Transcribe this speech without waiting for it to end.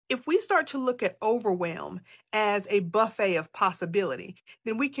If we start to look at overwhelm as a buffet of possibility,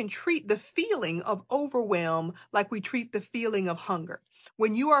 then we can treat the feeling of overwhelm like we treat the feeling of hunger.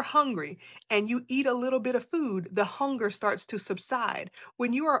 When you are hungry and you eat a little bit of food, the hunger starts to subside.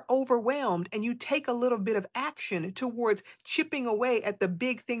 When you are overwhelmed and you take a little bit of action towards chipping away at the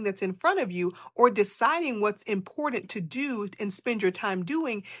big thing that's in front of you or deciding what's important to do and spend your time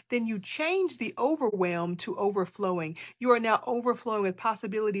doing, then you change the overwhelm to overflowing. You are now overflowing with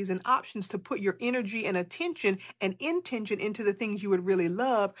possibilities and options to put your energy and attention and intention into the things you would really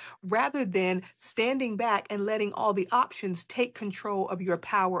love, rather than standing back and letting all the options take control of your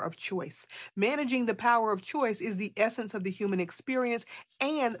power of choice. Managing the power of choice is the essence of the human experience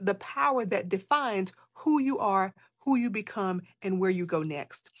and the power that defines who you are, who you become, and where you go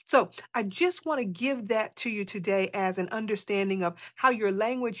next. So I just want to give that to you today as an understanding of how your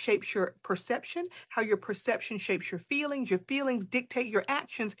language shapes your perception, how your perception shapes your feelings dictate your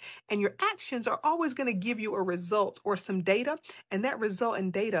actions, and your actions are always going to give you a result or some data, and that result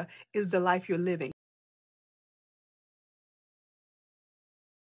and data is the life you're living.